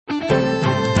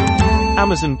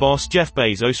Amazon boss Jeff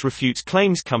Bezos refutes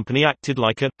claims company acted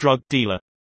like a drug dealer.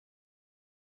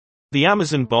 The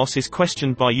Amazon boss is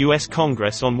questioned by U.S.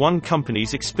 Congress on one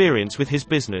company's experience with his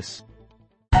business.